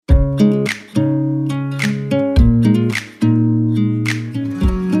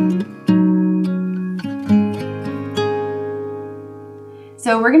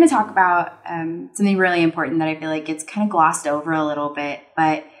So we're going to talk about something really important that I feel like gets kind of glossed over a little bit,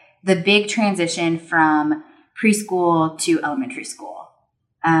 but the big transition from preschool to elementary school.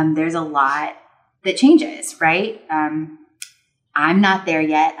 There's a lot that changes, right? I'm not there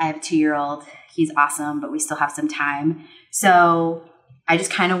yet. I have a 2-year-old. He's awesome, but we still have some time. So I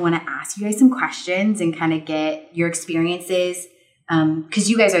just kind of want to ask you guys some questions and kind of get your experiences, because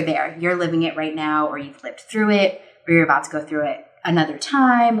you guys are there. You're living it right now, or you've lived through it, or you're about to go through it another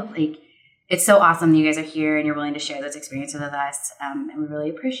time. Like, it's so awesome that you guys are here and you're willing to share those experiences with us, and we really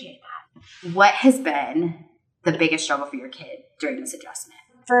appreciate that. What has been the biggest struggle for your kid during this adjustment?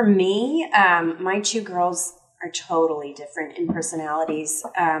 For me, my 2 girls are totally different in personalities.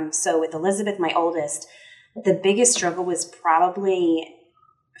 So with Elizabeth, my oldest, the biggest struggle was probably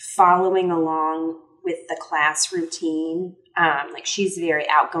following along with the class routine. Like, she's very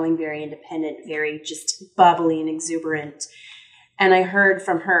outgoing, very independent, very just bubbly and exuberant. And I heard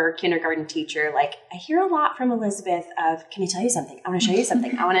from her kindergarten teacher, like, I hear a lot from Elizabeth of, can I tell you something? I want to show you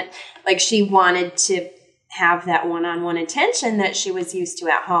something. She wanted to have that one-on-one attention that she was used to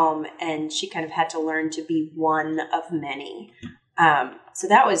at home, and she kind of had to learn to be one of many. So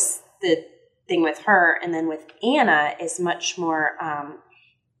that was the thing with her. And then with Anna is much more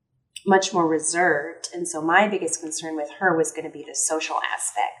reserved. And so my biggest concern with her was going to be the social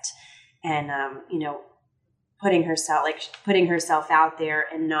aspect, and putting herself out there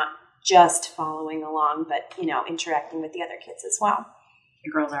and not just following along, but interacting with the other kids as well.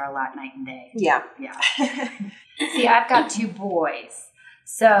 Your girls are a lot night and day. Yeah. See, I've got 2 boys.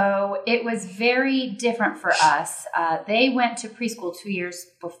 So it was very different for us. They went to preschool 2 years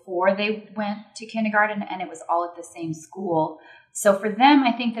before they went to kindergarten, and it was all at the same school. So for them,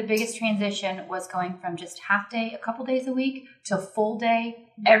 I think the biggest transition was going from just half day, a couple days a week, to full day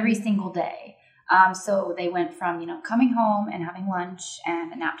every single day. So they went from, coming home and having lunch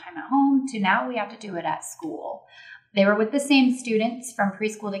and a nap time at home to now we have to do it at school. They were with the same students from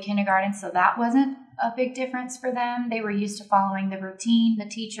preschool to kindergarten, so that wasn't a big difference for them. They were used to following the routine, the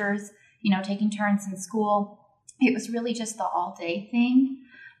teachers, taking turns in school. It was really just the all-day thing.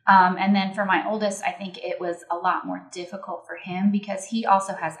 And then for my oldest, I think it was a lot more difficult for him because he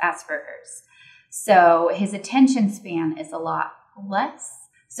also has Asperger's. So his attention span is a lot less.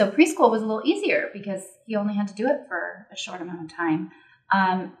 So preschool was a little easier because he only had to do it for a short amount of time.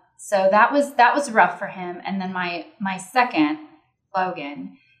 So that was rough for him. And then my second,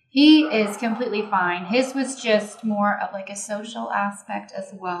 Logan, he is completely fine. His was just more of like a social aspect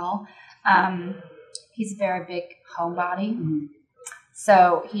as well. He's a very big homebody. Mm-hmm.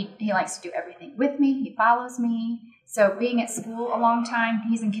 So he likes to do everything with me. He follows me. So being at school a long time,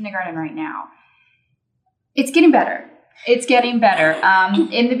 he's in kindergarten right now. It's getting better. In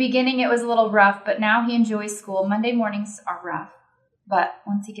the beginning, it was a little rough, but now he enjoys school. Monday mornings are rough, but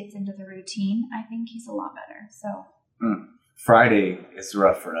once he gets into the routine, I think he's a lot better. So Friday is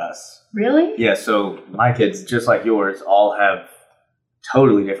rough for us. Really? Yeah. So my kids, just like yours, all have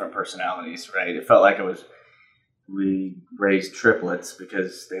totally different personalities, right? It felt like we raised triplets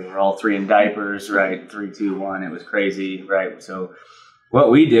because they were all 3 in diapers, right? 3, 2, 1. It was crazy, right? So what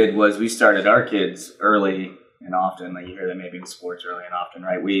we did was we started our kids early and often. Like you hear that maybe in sports early and often,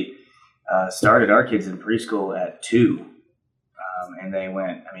 right? We started our kids in preschool at 2. And they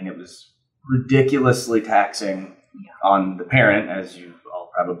went, it was ridiculously taxing on the parent, as you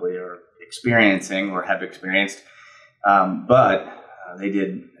all probably are experiencing or have experienced. But they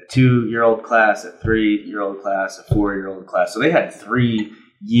did a 2-year-old class, a 3-year-old class, a 4-year-old class. So they had 3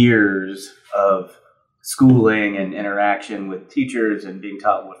 years of schooling and interaction with teachers and being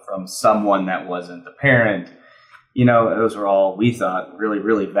taught from someone that wasn't the parent. Those were all, we thought, really,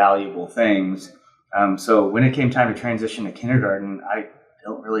 really valuable things. So when it came time to transition to kindergarten, I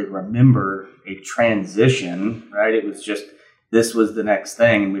don't really remember a transition, right? It was just, this was the next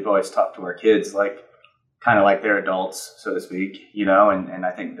thing. And we've always talked to our kids kind of like they're adults, so to speak, and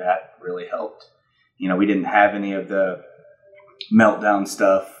I think that really helped. We didn't have any of the meltdown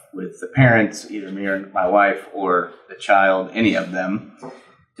stuff with the parents, either me or my wife or the child, any of them,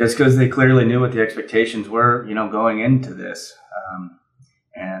 just because they clearly knew what the expectations were, going into this.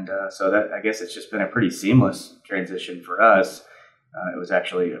 So that, I guess it's just been a pretty seamless transition for us. It was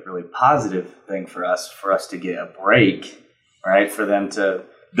actually a really positive thing for us to get a break, right? For them to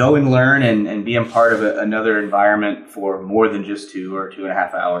go and learn and be a part of another environment for more than just 2 or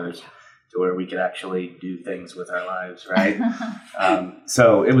 2.5 hours, to where we could actually do things with our lives, right?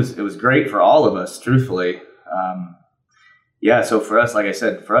 So it was great for all of us, truthfully. So for us, like I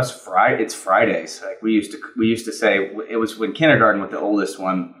said, it's Fridays. Like we used to say, it was when kindergarten with the oldest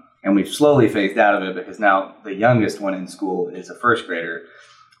one, And we've slowly phased out of it because now the youngest one in school is a first grader.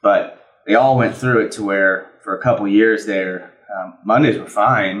 But they all went through it to where for a couple years there, Mondays were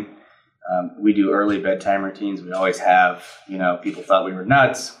fine. We do early bedtime routines. We always have, people thought we were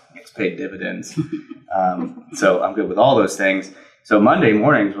nuts. It's paid dividends. So I'm good with all those things. So Monday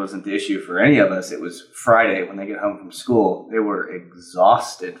mornings wasn't the issue for any of us. It was Friday when they get home from school. They were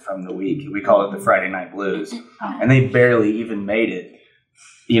exhausted from the week. We call it the Friday night blues. And they barely even made it,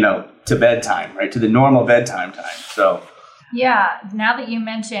 to bedtime, right? To the normal bedtime time. So yeah, now that you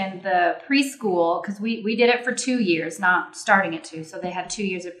mentioned the preschool, because we did it for 2 years, not starting at 2, so they had 2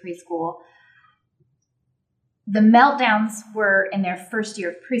 years of preschool. The meltdowns were in their first year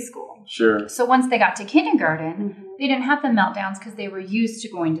of preschool. Sure. So once they got to kindergarten, they didn't have the meltdowns because they were used to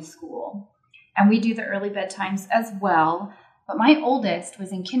going to school. And we do the early bedtimes as well. But my oldest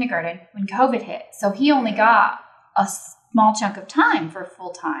was in kindergarten when COVID hit. So he only got a small chunk of time for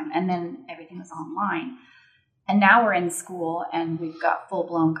full time. And then everything was online. And now we're in school and we've got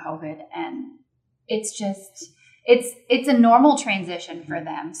full-blown COVID. And it's just, it's a normal transition for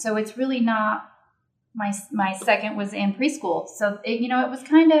them. So it's really not, my second was in preschool. So, it was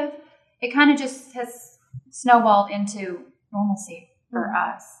kind of just has snowballed into normalcy for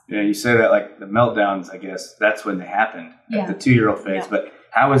us. Yeah, you say that like the meltdowns, I guess that's when they happened at the 2-year-old phase. Yeah. But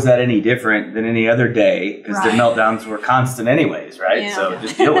how is that any different than any other day? Because the meltdowns were constant anyways, right? Yeah. So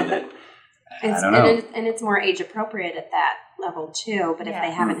just deal with it. I don't know. And it's more age appropriate at that level too. But if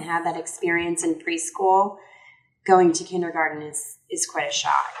they haven't had that experience in preschool, going to kindergarten is quite a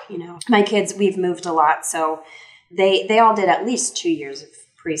shock. My kids, we've moved a lot, so they all did at least 2 years of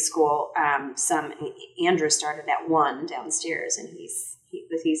preschool. Andrew started at 1 downstairs, and he's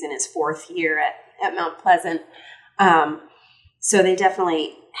in his 4th year at Mount Pleasant. So they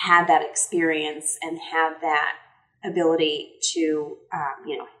definitely had that experience and had that ability to,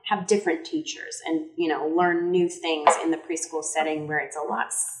 have different teachers and, learn new things in the preschool setting where it's a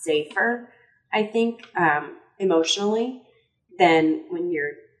lot safer, I think, emotionally than when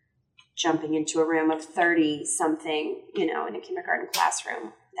you're jumping into a room of 30 something, in a kindergarten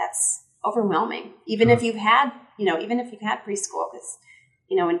classroom. That's overwhelming. Even if you've had preschool, because,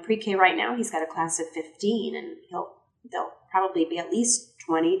 in pre-K right now, he's got a class of 15 and they'll probably be at least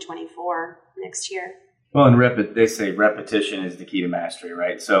 20, 24 next year. Well, and they say repetition is the key to mastery,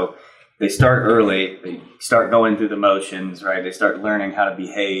 right? So they start early. They start going through the motions, right? They start learning how to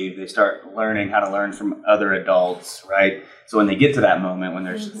behave. They start learning how to learn from other adults, right? So when they get to that moment when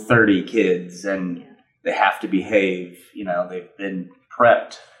there's 30 kids and they have to behave, they've been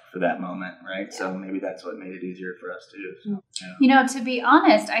prepped for that moment, right? Yeah. So maybe that's what made it easier for us too. So, yeah. To be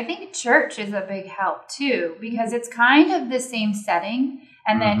honest, I think church is a big help too, because it's kind of the same setting.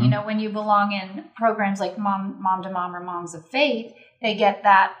 And then, when you belong in programs like Mom to Mom or Moms of Faith, they get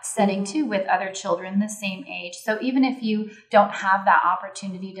that setting too with other children the same age. So even if you don't have that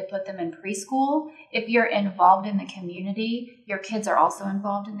opportunity to put them in preschool, if you're involved in the community, your kids are also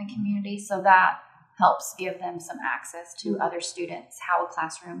involved in the community. So that helps give them some access to other students, how a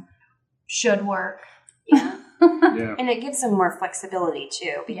classroom should work. Yeah. Yeah. And it gives them more flexibility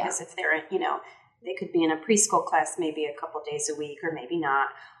too, because if they're, they could be in a preschool class maybe a couple days a week or maybe not.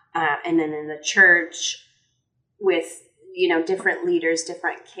 And then in the church with, different leaders,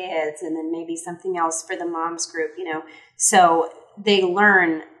 different kids, and then maybe something else for the moms group, So they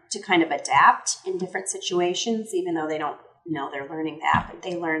learn to kind of adapt in different situations, even though they don't know they're learning that. But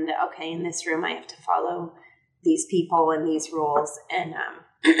they learn that, okay, in this room I have to follow these people and these rules. And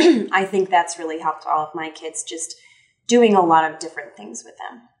I think that's really helped all of my kids, just doing a lot of different things with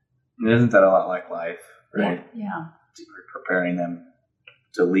them. Isn't that a lot like life, right? Yeah. Preparing them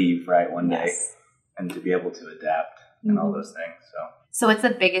to leave, right, one day and to be able to adapt and all those things. So what's the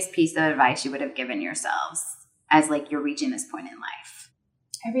biggest piece of advice you would have given yourselves as you're reaching this point in life?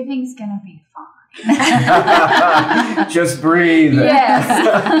 Everything's going to be fine. Just breathe. Yes.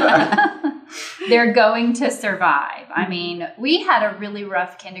 They're going to survive. I mean, we had a really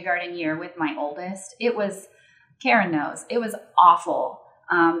rough kindergarten year with my oldest. Karen knows, it was awful.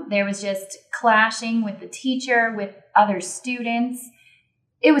 There was just clashing with the teacher, with other students.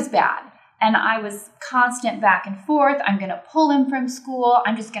 It was bad. And I was constant back and forth. I'm going to pull him from school.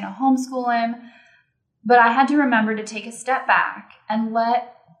 I'm just going to homeschool him. But I had to remember to take a step back and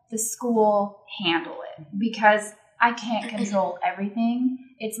let the school handle it, because I can't control everything.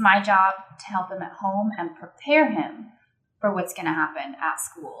 It's my job to help him at home and prepare him for what's going to happen at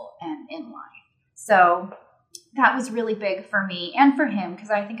school and in life. So that was really big for me and for him,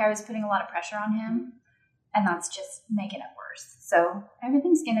 because I think I was putting a lot of pressure on him, and that's just making it worse. So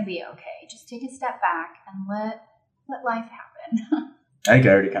everything's going to be okay. Just take a step back and let life happen. I think I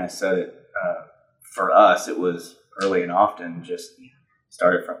already kind of said it. For us, it was early and often, just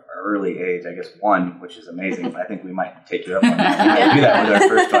started from early age, I guess 1, which is amazing. I think we might take you up on that. We might do that with our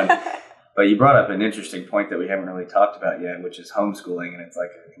first one. But you brought up an interesting point that we haven't really talked about yet, which is homeschooling. And it's like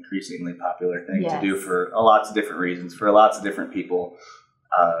an increasingly popular thing to do for lots of different reasons, for lots of different people.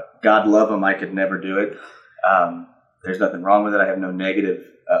 God love them, I could never do it. There's nothing wrong with it. I have no negative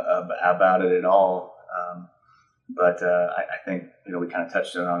about it at all. But I think, we kind of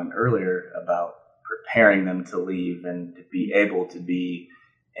touched on it earlier about preparing them to leave and to be able to be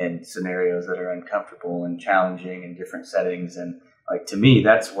in scenarios that are uncomfortable and challenging in different settings. And like, to me,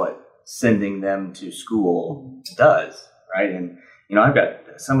 that's what sending them to school does, right? And, I've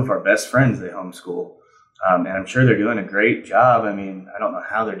got some of our best friends, they homeschool, and I'm sure they're doing a great job. I mean, I don't know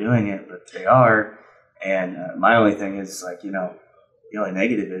how they're doing it, but they are. And my only thing is like, the only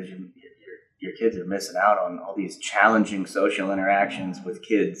negative is your kids are missing out on all these challenging social interactions with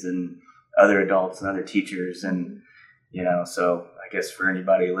kids and other adults and other teachers. And, so I guess for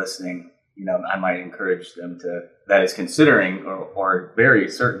anybody listening, I might encourage them that is considering or very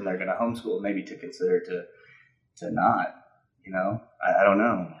certain they're going to homeschool, maybe to consider to not, I don't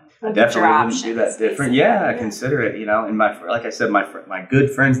know. I definitely wouldn't do that different. Yeah, consider it, and like I said, my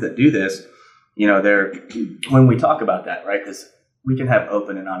good friends that do this, they're, when we talk about that, right, because we can have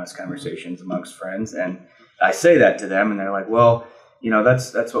open and honest conversations amongst friends. And I say that to them and they're like, well,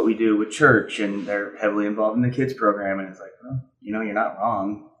 that's what we do with church, and they're heavily involved in the kids program. And it's like, well, you're not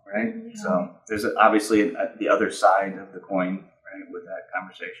wrong, right? Yeah. So there's obviously the other side of the coin, right, with that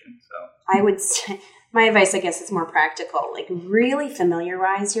conversation. So I would say my advice, I guess, is more practical. Like, really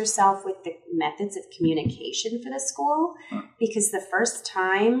familiarize yourself with the methods of communication for the school, because the first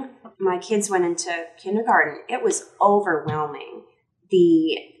time my kids went into kindergarten, it was overwhelming.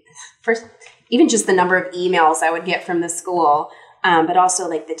 Even just the number of emails I would get from the school. But also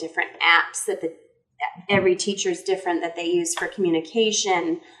like the different apps that every teacher is different that they use for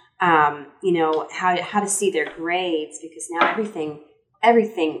communication, how to see their grades, because now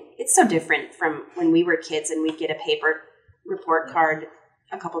everything, it's so different from when we were kids and we'd get a paper report card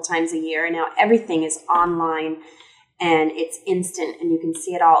a couple times a year. And now everything is online and it's instant and you can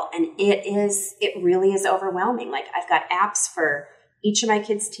see it all. And it really is overwhelming. Like, I've got apps for each of my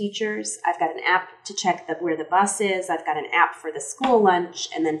kids' teachers. I've got an app to check where the bus is. I've got an app for the school lunch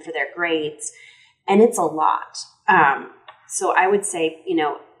and then for their grades. And it's a lot. So I would say,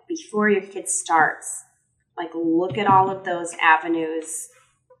 before your kid starts, like, look at all of those avenues,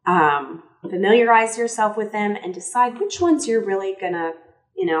 familiarize yourself with them, and decide which ones you're really going to,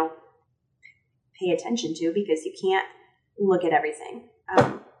 pay attention to, because you can't look at everything.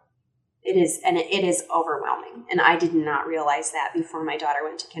 It is overwhelming. And I did not realize that before my daughter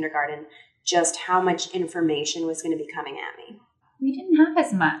went to kindergarten, just how much information was going to be coming at me. We didn't have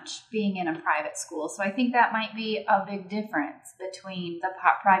as much being in a private school. So I think that might be a big difference between the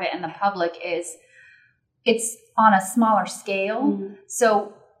private and the public is it's on a smaller scale. Mm-hmm.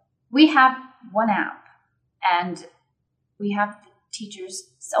 So we have one app and we have the teachers'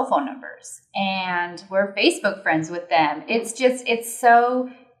 cell phone numbers and we're Facebook friends with them. It's so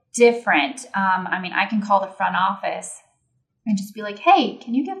different. I can call the front office and just be like, hey,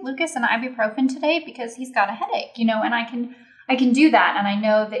 can you give Lucas an ibuprofen today because he's got a headache, and I can do that. And I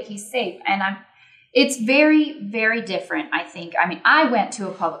know that he's safe. And it's very, very different, I think. I went to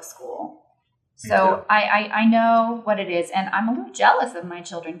a public school, so I know what it is. And I'm a little jealous of my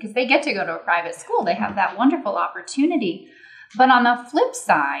children because they get to go to a private school. They have that wonderful opportunity. But on the flip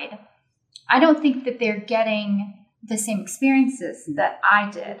side, I don't think that they're getting the same experiences that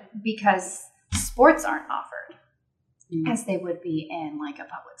I did because sports aren't offered as they would be in like a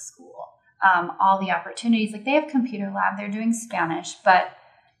public school. All the opportunities, like they have computer lab, they're doing Spanish, but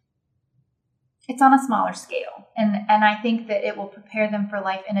it's on a smaller scale. And I think that it will prepare them for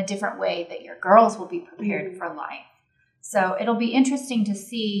life in a different way that your girls will be prepared for life. So it'll be interesting to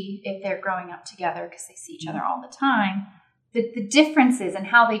see if they're growing up together because they see each other all the time, the differences in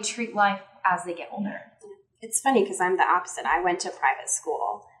how they treat life as they get older. It's funny because I'm the opposite. I went to private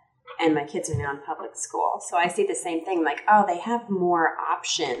school and my kids are now in public school. So I see the same thing, like, oh, they have more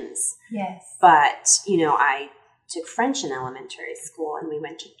options. Yes. But, I took French in elementary school and we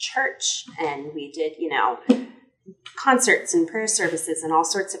went to church and we did, concerts and prayer services and all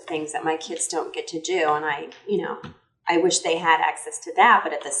sorts of things that my kids don't get to do. And I wish they had access to that,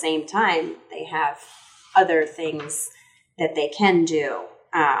 but at the same time, they have other things that they can do.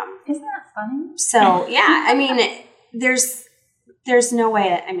 Isn't that funny? So yeah, there's no way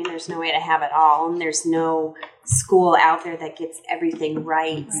to have it all, and there's no school out there that gets everything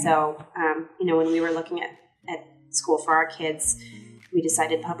right. So when we were looking at school for our kids, we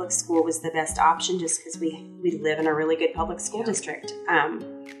decided public school was the best option just because we live in a really good public school district. And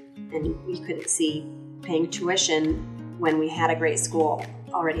we couldn't see paying tuition when we had a great school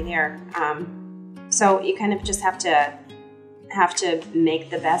already there. So you kind of just have to make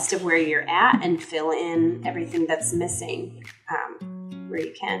the best of where you're at and fill in everything that's missing where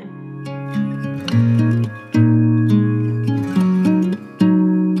you can.